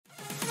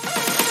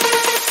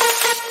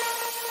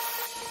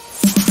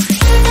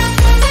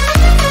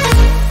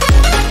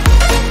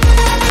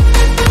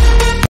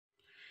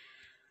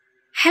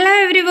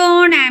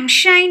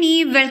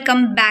Welcome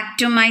back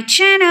to my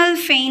channel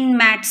ഫെയിൻ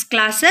maths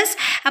classes.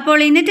 അപ്പോൾ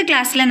ഇന്നത്തെ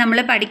ക്ലാസ്സിൽ നമ്മൾ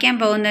പഠിക്കാൻ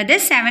പോകുന്നത്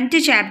 7th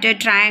chapter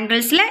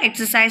ട്രയാങ്കിൾസിൽ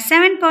exercise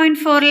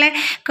 7.4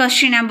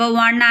 question number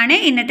 1 ആണ്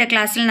ഇന്നത്തെ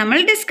ക്ലാസ്സിൽ നമ്മൾ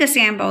ഡിസ്കസ്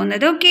ചെയ്യാൻ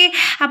പോകുന്നത്. ഓക്കെ,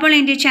 അപ്പോൾ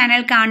എൻ്റെ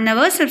ചാനൽ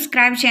കാണുന്നവർ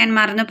സബ്സ്ക്രൈബ് ചെയ്യാൻ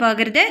മറന്നു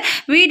പോകരുത്.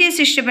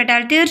 വീഡിയോസ്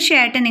ഇഷ്ടപ്പെട്ടാൽ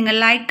തീർച്ചയായിട്ടും നിങ്ങൾ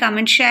ലൈക്ക്,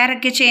 കമൻറ്റ്, ഷെയർ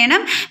ഒക്കെ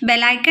ചെയ്യണം.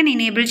 ബെലൈക്കൺ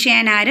ഇനേബിൾ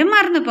ചെയ്യാൻ ആരും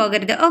മറന്നു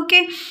പോകരുത്.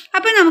 ഓക്കെ,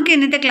 അപ്പോൾ നമുക്ക്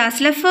ഇന്നത്തെ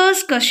ക്ലാസ്സിലെ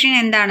ഫസ്റ്റ് ക്വസ്റ്റ്യൻ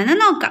എന്താണെന്ന്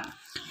നോക്കാം.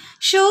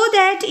 Show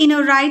that in a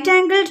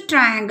right-angled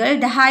triangle,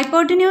 the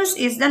hypotenuse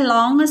is the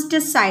longest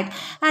side.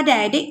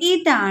 അതായത്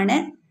ഇതാണ്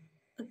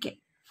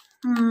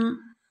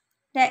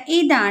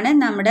ഇതാണ്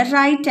നമ്മുടെ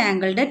റൈറ്റ്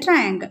ആംഗിൾഡ്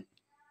ട്രയാങ്കിൾ.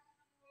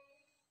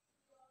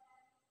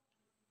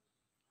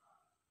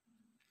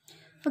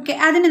 ഓക്കെ,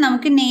 അതിന്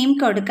നമുക്ക് നെയിം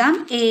കൊടുക്കാം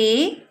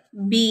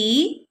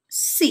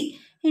ABC.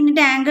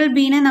 എന്നിട്ട് ആംഗിൾ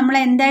ബീനെ നമ്മൾ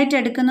എന്തായിട്ട്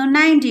എടുക്കുന്നു?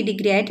 90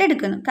 ഡിഗ്രി ആയിട്ട്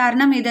എടുക്കുന്നു.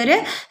 കാരണം ഇതൊരു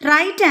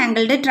റൈറ്റ്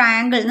ആംഗിൾഡ്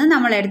ട്രയാങ്കിൾ എന്ന്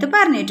നമ്മളെടുത്ത്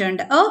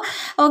പറഞ്ഞിട്ടുണ്ട്.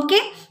 ഓക്കെ,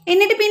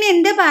 എന്നിട്ട് പിന്നെ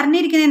എന്താ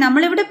പറഞ്ഞിരിക്കുന്നത്?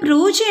 നമ്മളിവിടെ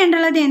പ്രൂവ്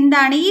ചെയ്യേണ്ടുള്ളത്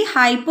എന്താണ്? ഈ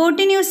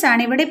ഹൈപ്പോട്ടിന്യൂസ്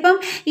ആണ്. ഇവിടെ ഇപ്പം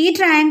ഈ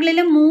ട്രയാങ്കിളിൽ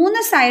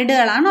 3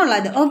 സൈഡുകളാണ്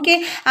ഉള്ളത്. ഓക്കെ,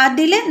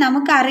 അതിൽ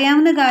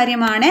നമുക്കറിയാവുന്ന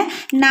കാര്യമാണ്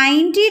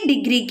 90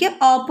 ഡിഗ്രിക്ക്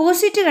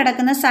ഓപ്പോസിറ്റ്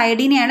കിടക്കുന്ന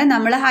സൈഡിനെയാണ്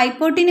നമ്മൾ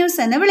ഹൈപ്പോട്ടിന്യൂസ്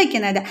എന്ന്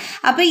വിളിക്കുന്നത്.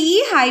 അപ്പോൾ ഈ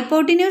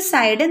ഹൈപ്പോട്ടിന്യൂസ്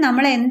സൈഡ്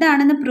നമ്മൾ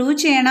എന്താണെന്ന് പ്രൂവ്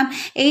ചെയ്യണം?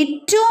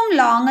 ഏറ്റവും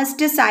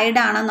ലോങ്ങസ്റ്റ് സൈഡ്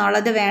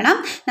ആണെന്നുള്ളത് വേണം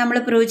നമ്മൾ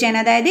പ്രൂവ് ചെയ്യാൻ.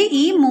 അതായത്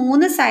ഈ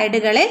 3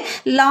 സൈഡുകളിൽ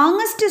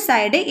ലോങ്ങസ്റ്റ്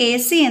സൈഡ്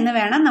AC എന്ന്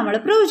വേണം നമ്മൾ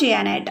പ്രൂവ്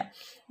ചെയ്യാനായിട്ട്.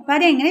 അപ്പോൾ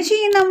അതെങ്ങനെ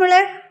ചെയ്യും? നമ്മൾ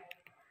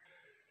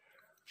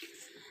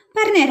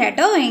പറഞ്ഞുതരാം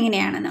കേട്ടോ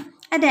എങ്ങനെയാണെന്ന്.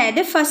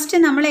 അതായത് ഫസ്റ്റ്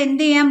നമ്മൾ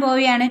എന്ത് ചെയ്യാൻ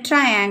പോവുകയാണ്?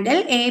 ട്രയാങ്കിൾ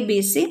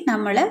ABC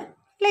നമ്മൾ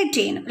ലെറ്റ്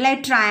ചെയ്യുന്നു.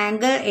 Let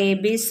triangle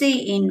ABC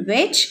in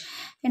which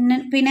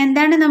പിന്നെ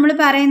എന്താണ് നമ്മൾ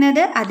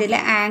പറയുന്നത്? അതിൽ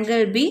ആംഗിൾ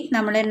B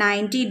നമ്മൾ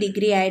 90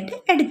 ഡിഗ്രി ആയിട്ട്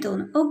എടുത്തു.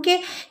 ഓക്കെ,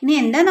 ഇനി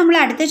എന്താ നമ്മൾ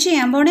അടുത്ത്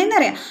ചെയ്യാൻ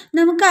പോകണമെന്നറിയാം.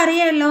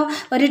 നമുക്കറിയാമല്ലോ,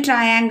 ഒരു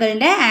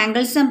ട്രയാങ്കിളിൻ്റെ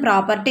ആംഗിൾസും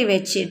പ്രോപ്പർട്ടി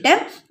വെച്ചിട്ട്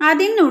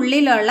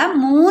അതിനുള്ളിലുള്ള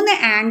 3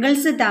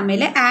 ആംഗിൾസ്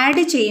തമ്മിൽ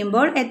ആഡ്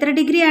ചെയ്യുമ്പോൾ എത്ര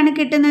ഡിഗ്രിയാണ്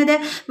കിട്ടുന്നത്?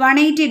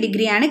 180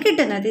 ഡിഗ്രിയാണ്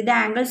കിട്ടുന്നത്. ഇത്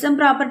ആംഗിൾസും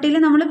പ്രോപ്പർട്ടിയിൽ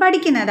നമ്മൾ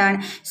പഠിക്കുന്നതാണ്.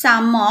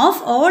 Some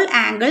of all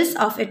angles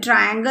of A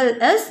triangle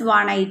is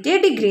 180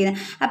 degree.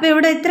 അപ്പോൾ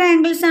ഇവിടെ എത്ര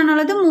ആംഗിൾസ്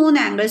ആണുള്ളത്?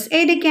 3 ആംഗിൾസ്.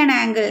 ഏതൊക്കെയാണ്?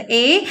 Angle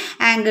A,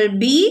 angle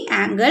B,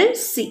 angle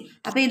C.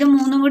 അപ്പോൾ ഇത്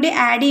 3 കൂടി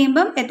ആഡ്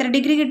ചെയ്യുമ്പം എത്ര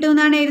ഡിഗ്രി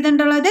കിട്ടുമെന്നാണ്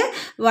എഴുതേണ്ടുള്ളത്?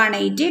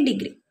 180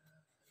 degree.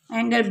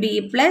 Angle B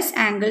plus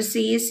angle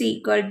C is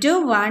equal to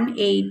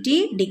 180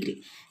 degree.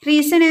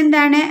 Reason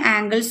എന്താണ്?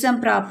 Angle sum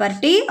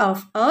property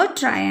of A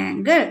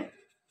triangle.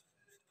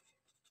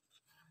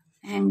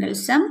 Angle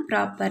sum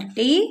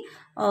property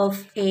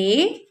of A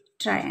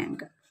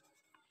triangle.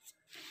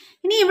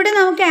 ഇനി ഇവിടെ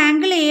നമുക്ക്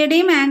ആംഗിൾ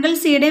എയുടെയും ആംഗിൾ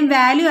സിയുടെയും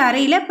വാല്യൂ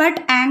അറിയില്ല, ബട്ട്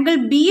ആംഗിൾ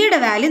ബിയുടെ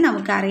വാല്യൂ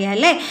നമുക്കറിയാം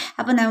അല്ലേ?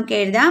 അപ്പോൾ നമുക്ക്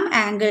എഴുതാം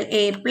angle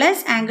A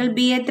plus angle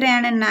B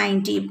എത്രയാണ്?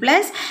 90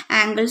 plus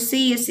angle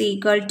C is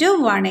equal to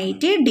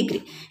 180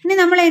 degree. ഇനി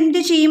നമ്മൾ എന്ത്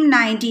ചെയ്യും?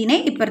 90നെ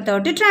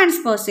ഇപ്പുറത്തോട്ട്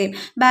ട്രാൻസ്പോസ് ചെയ്യും.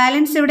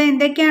 ബാലൻസ് ഇവിടെ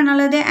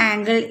എന്തൊക്കെയാണുള്ളത്?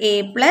 Angle A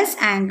plus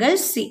angle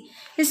C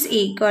is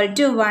equal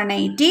to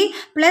 180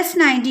 plus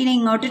 90നെ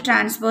ഇങ്ങോട്ട്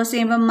ട്രാൻസ്പോസ്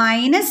ചെയ്യുമ്പോൾ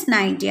മൈനസ്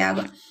 90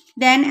 ആകും.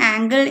 Then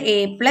angle A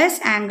plus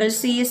angle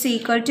C is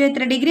equal to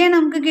എത്ര ഡിഗ്രിയാണ്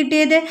നമുക്ക്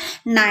കിട്ടിയത്?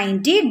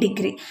 90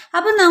 ഡിഗ്രി.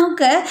 അപ്പോൾ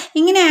നമുക്ക്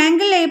ഇങ്ങനെ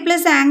angle A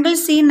plus angle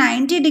C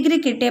 90 degree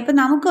കിട്ടിയപ്പോൾ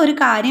നമുക്കൊരു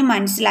കാര്യം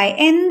മനസ്സിലായി.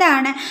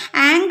 എന്താണ്?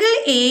 ആംഗിൾ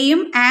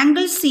എയും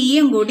ആംഗിൾ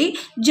സിയും കൂടി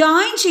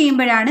ജോയിൻ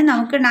ചെയ്യുമ്പോഴാണ്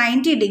നമുക്ക്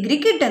 90 ഡിഗ്രി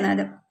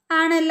കിട്ടുന്നത്.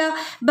 ആണല്ലോ.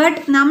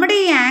 ബട്ട് നമ്മുടെ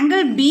ഈ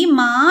ആംഗിൾ ബി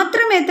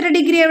മാത്രം എത്ര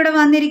ഡിഗ്രി ഇവിടെ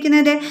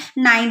വന്നിരിക്കുന്നത്?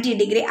 90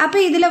 ഡിഗ്രി.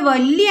 അപ്പോൾ ഇതിൽ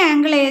വലിയ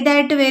ആംഗിൾ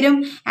ഏതായിട്ട് വരും?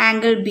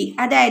 Angle B.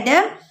 അതായത്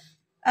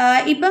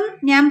ഇപ്പം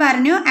ഞാൻ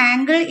പറഞ്ഞു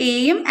ആംഗിൾ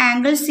എയും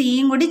ആംഗിൾ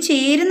സിയും കൂടി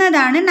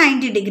ചേരുന്നതാണ്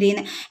 90 ഡിഗ്രി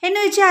എന്ന്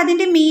വെച്ചാൽ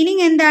അതിൻ്റെ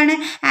മീനിങ് എന്താണ്?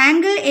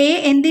 ആംഗിൾ എ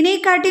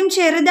എന്തിനേക്കാട്ടിയും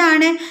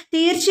ചെറുതാണ്?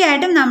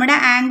 തീർച്ചയായിട്ടും നമ്മുടെ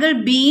ആംഗിൾ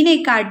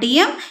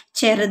ബിനെക്കാട്ടിയും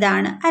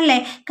ചെറുതാണ് അല്ലേ?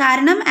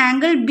 കാരണം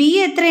ആംഗിൾ ബി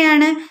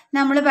എത്രയാണ്?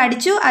 നമ്മൾ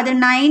പഠിച്ചു, അത്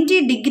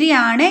 90 ഡിഗ്രി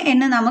ആണ്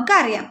എന്ന്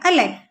നമുക്കറിയാം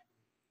അല്ലേ?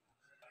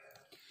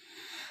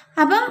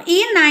 അപ്പം ഈ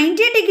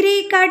 90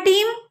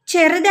 ഡിഗ്രിക്കാട്ടിയും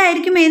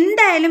ചെറുതായിരിക്കും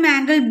എന്തായാലും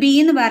ആംഗിൾ ബി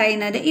എന്ന്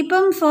പറയുന്നത്.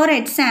 ഇപ്പം ഫോർ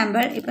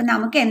എക്സാമ്പിൾ ഇപ്പം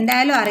നമുക്ക്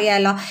എന്തായാലും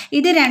അറിയാമല്ലോ,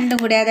 ഇത് രണ്ടും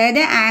കൂടി അതായത്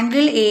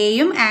ആംഗിൾ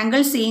എയും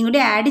ആംഗിൾ സിയും കൂടി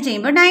ആഡ്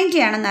ചെയ്യുമ്പോൾ 90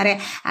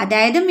 ആണെന്നറിയാം.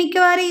 അതായത്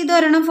മിക്കവാറും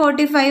ഇതൊരെണ്ണം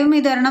 45ഉം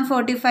ഇതൊരെണ്ണം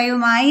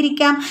 45ഉം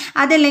ആയിരിക്കാം.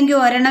 അതല്ലെങ്കിൽ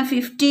ഒരെണ്ണം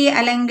 50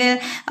 അല്ലെങ്കിൽ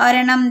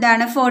ഒരെണ്ണം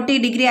 40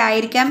 ഡിഗ്രി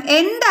ആയിരിക്കാം.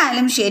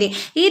 എന്തായാലും ശരി,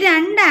 ഈ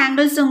 2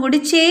 ആംഗിൾസും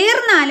കൂടി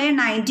ചേർന്നാലേ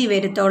 90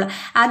 വരത്തുള്ളൂ.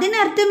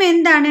 അതിനർത്ഥം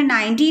എന്താണ്?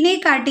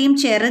 90നെക്കാട്ടിയും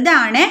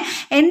ചെറുതാണ്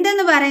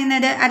എന്തെന്ന്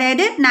പറയുന്നത്.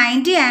 അതായത്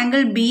 90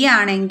 ആംഗിൾ ബി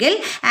ആണെങ്കിൽ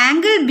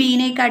ആംഗിൾ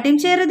ബിനെക്കാട്ടിയും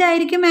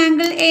ചെറുതായിരിക്കും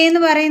ആംഗിൾ എ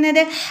എന്ന്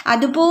പറയുന്നത്.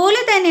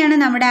 അതുപോലെ തന്നെയാണ്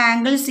നമ്മുടെ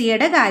ആംഗിൾ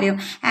സിയുടെ കാര്യം.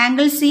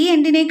 ആംഗിൾ സി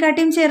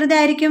എന്തിനെക്കാട്ടിയും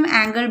ചെറുതായിരിക്കും?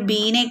 ആംഗിൾ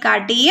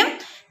ബിനെക്കാട്ടിയും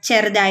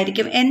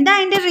ചെറുതായിരിക്കും. എന്താ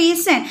അതിൻ്റെ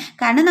റീസൺ?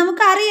 കാരണം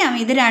നമുക്കറിയാം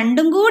ഇത്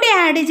രണ്ടും കൂടി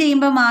ആഡ്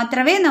ചെയ്യുമ്പോൾ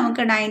മാത്രമേ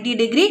നമുക്ക് 90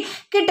 ഡിഗ്രി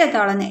കിട്ടത്തുള്ളൂ.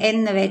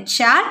 എന്ന്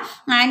വെച്ചാൽ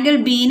ആംഗിൾ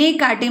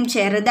ബിനെക്കാട്ടിയും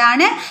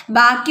ചെറുതാണ്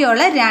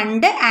ബാക്കിയുള്ള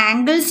രണ്ട്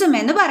ആംഗിൾസും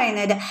എന്ന്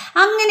പറയുന്നത്.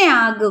 അങ്ങനെ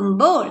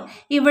ആകുമ്പോൾ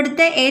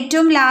ഇവിടുത്തെ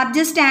ഏറ്റവും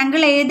ലാർജസ്റ്റ്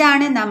ആംഗിൾ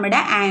ഏതാണ്?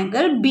 നമ്മുടെ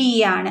ആംഗിൾ ബി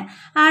ആണ്.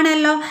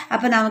 ആണല്ലോ.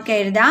 അപ്പോൾ നമുക്ക്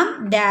എഴുതാം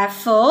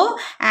therefore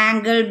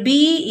angle B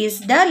is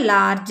the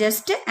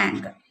largest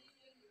angle.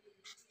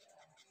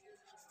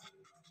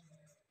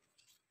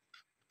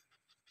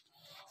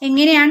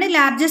 എങ്ങനെയാണ്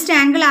ലാർജസ്റ്റ്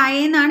ആംഗിൾ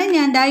ആയെന്നാണ്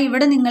ഞാൻ ദാ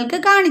ഇവിടെ നിങ്ങൾക്ക്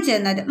കാണിച്ചു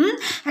തന്നത്.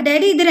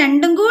 അതായത് ഇത്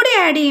രണ്ടും കൂടി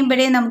ആഡ്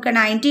ചെയ്യുമ്പോഴേ നമുക്ക്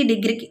 90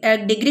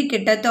 ഡിഗ്രി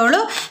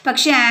കിട്ടത്തുള്ളൂ.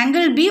 പക്ഷേ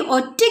ആംഗിൾ ബി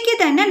ഒറ്റയ്ക്ക്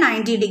തന്നെ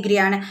 90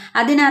 ഡിഗ്രിയാണ്.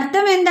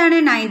 അതിനർത്ഥം എന്താണ്?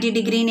 90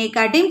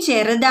 ഡിഗ്രിനെക്കാട്ടിയും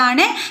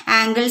ചെറുതാണ്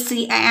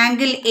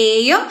ആംഗിൾ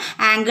എയും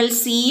ആംഗിൾ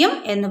സിയും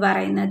എന്ന്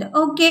പറയുന്നത്.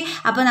 ഓക്കെ,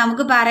 അപ്പോൾ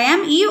നമുക്ക്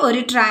പറയാം ഈ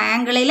ഒരു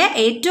ട്രയാങ്കിളിലെ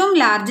ഏറ്റവും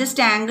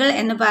ലാർജസ്റ്റ് ആംഗിൾ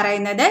എന്ന്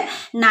പറയുന്നത്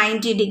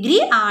 90 ഡിഗ്രി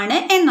ആണ്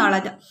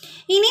എന്നുള്ളത്.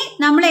 ഇനി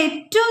നമ്മൾ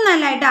ഏറ്റവും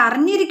നല്ലതായിട്ട്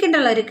അറിഞ്ഞിരിക്കേണ്ട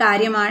ഒരു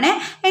കാര്യമാണ്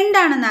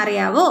എന്താണെന്ന്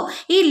അറിയാവോ?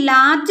 ഈ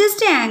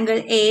ലാർജസ്റ്റ് ആംഗിൾ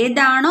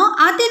ഏതാണോ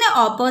അതിന്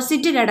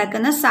ഓപ്പോസിറ്റ്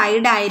കിടക്കുന്ന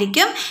സൈഡ്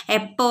ആയിരിക്കും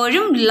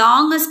എപ്പോഴും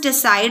ലോങ്ങസ്റ്റ്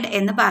സൈഡ്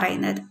എന്ന്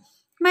പറയുന്നത്.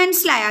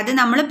 മനസ്സിലായോ? അത്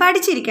നമ്മൾ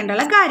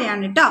പഠിച്ചിരിക്കേണ്ട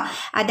കാര്യമാണ് കേട്ടോ.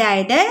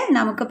 അതായത്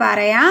നമുക്ക്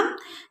പറയാം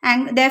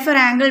therefore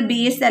angle B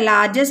is the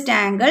largest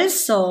angle,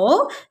 so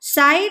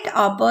side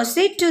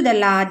opposite to the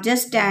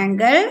largest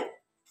angle,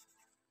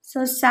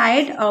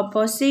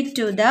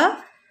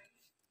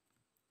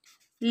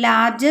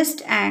 largest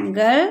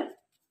angle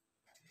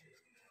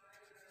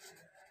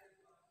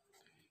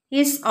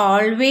is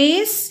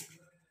always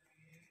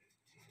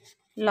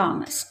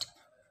longest.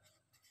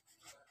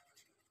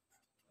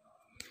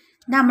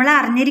 നമ്മൾ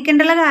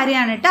അറിഞ്ഞിരിക്കേണ്ട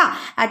കാര്യമാണ് കേട്ടോ.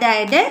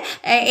 അതായത്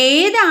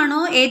ഏതാണോ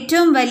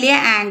ഏറ്റവും വലിയ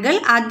ആംഗിൾ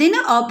അതിന്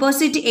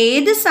ഓപ്പോസിറ്റ്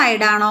ഏത്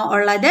സൈഡാണോ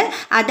ഉള്ളത്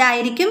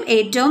അതായിരിക്കും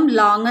ഏറ്റവും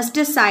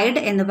ലോങ്ങസ്റ്റ്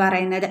സൈഡ് എന്ന്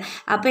പറയുന്നത്.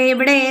 അപ്പോൾ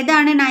ഇവിടെ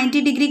ഏതാണ്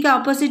 90 ഡിഗ്രിക്ക്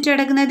ഓപ്പോസിറ്റ്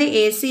കിടക്കുന്നത്?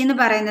 എ സി എന്ന്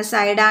പറയുന്ന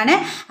സൈഡാണ്.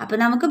 അപ്പോൾ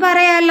നമുക്ക്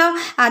പറയാമല്ലോ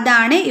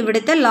അതാണ്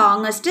ഇവിടുത്തെ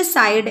ലോങ്ങസ്റ്റ്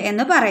സൈഡ്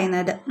എന്ന്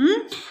പറയുന്നത്.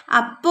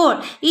 അപ്പോൾ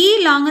ഈ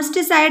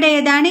ലോങ്ങസ്റ്റ് സൈഡ്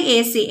ഏതാണ്? A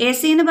C. എ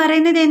സി എന്ന്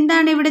പറയുന്നത്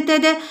എന്താണ്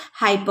ഇവിടുത്തേത്?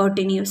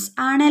 ഹൈപ്പോട്ടിന്യൂസ്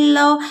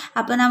ആണല്ലോ.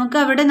 അപ്പോൾ നമുക്ക്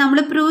അവിടെ നമ്മൾ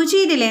പ്രൂവ്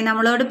ചെയ്തില്ലേ?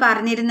 നമ്മളോട്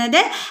പറഞ്ഞിരുന്നത്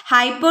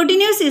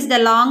hypotenuse is the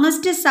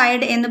longest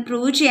side എന്ന്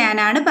പ്രൂവ്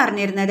ചെയ്യാനാണ്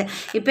പറഞ്ഞിരുന്നത്.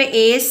 ഇപ്പം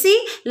എ സി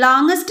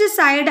ലോങ്ങസ്റ്റ്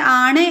സൈഡ്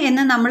ആണ്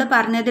എന്ന് നമ്മൾ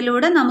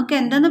പറഞ്ഞതിലൂടെ നമുക്ക്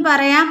എന്തെന്ന്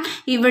പറയാം?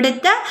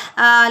 ഇവിടുത്തെ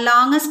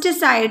ലോങ്ങസ്റ്റ്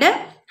സൈഡ്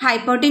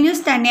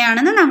ഹൈപ്പോട്ടിന്യൂസ്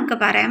തന്നെയാണെന്ന് നമുക്ക്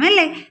പറയാം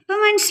അല്ലേ? ഇപ്പം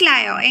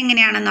മനസ്സിലായോ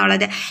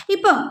എങ്ങനെയാണെന്നുള്ളത്?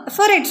 ഇപ്പം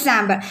ഫോർ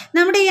എക്സാമ്പിൾ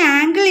നമ്മുടെ ഈ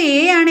ആംഗിൾ എ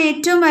ആണ്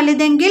ഏറ്റവും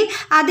വലുതെങ്കിൽ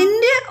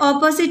അതിൻ്റെ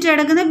ഓപ്പോസിറ്റ്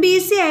കിടക്കുന്ന ബി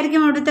സി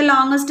ആയിരിക്കും ഇവിടുത്തെ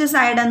ലോങ്ങസ്റ്റ്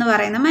സൈഡ് എന്ന്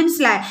പറയുന്നത്.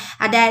 മനസ്സിലായോ?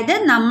 അതായത്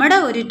നമ്മുടെ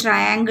ഒരു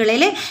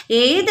ട്രയാങ്കിളിൽ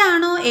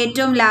ഏതാണോ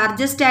ഏറ്റവും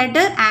ലാർജസ്റ്റ്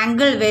ആയിട്ട്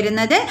ആംഗിൾ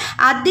വരുന്നത്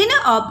അതിന്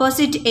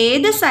ഓപ്പോസിറ്റ്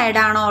ഏത്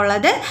സൈഡാണോ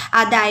ഉള്ളത്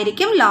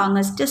അതായിരിക്കും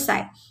ലോങ്ങസ്റ്റ്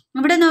സൈഡ്.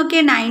 ഇവിടെ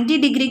നോക്കിയാൽ 90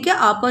 ഡിഗ്രിക്ക്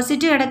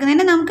ഓപ്പോസിറ്റ്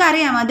കിടക്കുന്നതിന്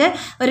നമുക്കറിയാം അത്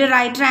ഒരു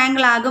റൈറ്റ്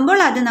ട്രയാങ്കിൾ ആകുമ്പോൾ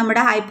അത്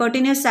നമ്മുടെ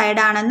ഹൈപ്പോട്ടിന്യൂസ്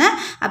സൈഡാണെന്ന്.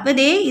 അപ്പോൾ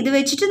ഇത്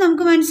വെച്ചിട്ട്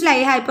നമുക്ക്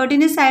മനസ്സിലായി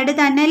ഹൈപ്പോട്ടിന്യൂസ് സൈഡ്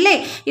തന്നെയല്ലേ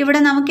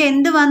ഇവിടെ നമുക്ക്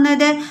എന്ത്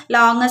വന്നത്?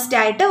 ലോങ്ങസ്റ്റ്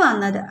ആയിട്ട്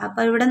വന്നത്.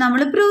 അപ്പോൾ ഇവിടെ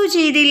നമ്മൾ പ്രൂവ്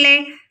ചെയ്തില്ലേ?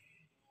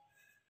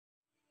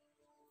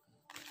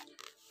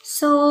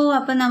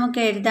 അപ്പോൾ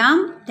നമുക്ക് എഴുതാം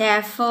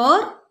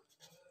therefore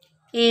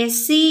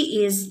AC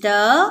is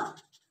the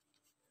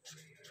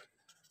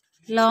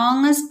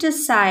longest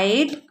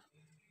side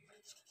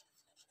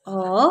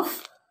of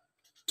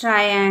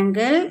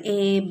triangle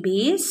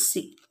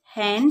ABC,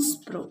 hence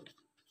proved.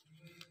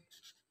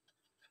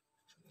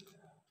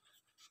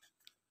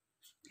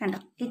 കണ്ടോ,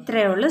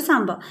 ഇത്രയേ ഉള്ളൂ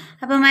സംഭവം.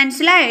 അപ്പോൾ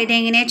മനസ്സിലായോ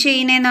ഇതെങ്ങനെയാണ്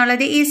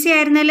ചെയ്യുന്നതെന്നുള്ളത്? ഈസി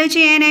ആയിരുന്നല്ലോ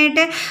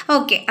ചെയ്യാനായിട്ട്.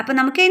 ഓക്കെ, അപ്പോൾ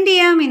നമുക്ക് എന്ത്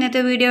ചെയ്യാം?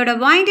 ഇന്നത്തെ വീഡിയോയുടെ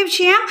വൈൻഡ് അപ്പ്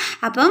ചെയ്യാം.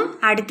 അപ്പം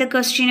അടുത്ത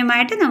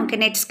ക്വസ്റ്റ്യനുമായിട്ട്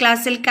നമുക്ക് നെക്സ്റ്റ്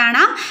ക്ലാസ്സിൽ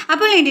കാണാം.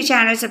 അപ്പോൾ എൻ്റെ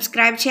ചാനൽ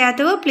സബ്സ്ക്രൈബ്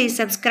ചെയ്യാത്തവർ please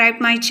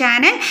subscribe my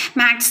channel.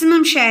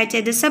 Maximum share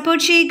ചെയ്ത്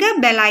സപ്പോർട്ട് ചെയ്യുക.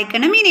 ബെൽ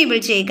ഐക്കണും ഇനേബിൾ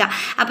ചെയ്യുക.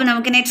 അപ്പോൾ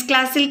നമുക്ക് നെക്സ്റ്റ്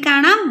ക്ലാസ്സിൽ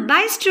കാണാം.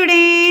 By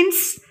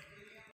students.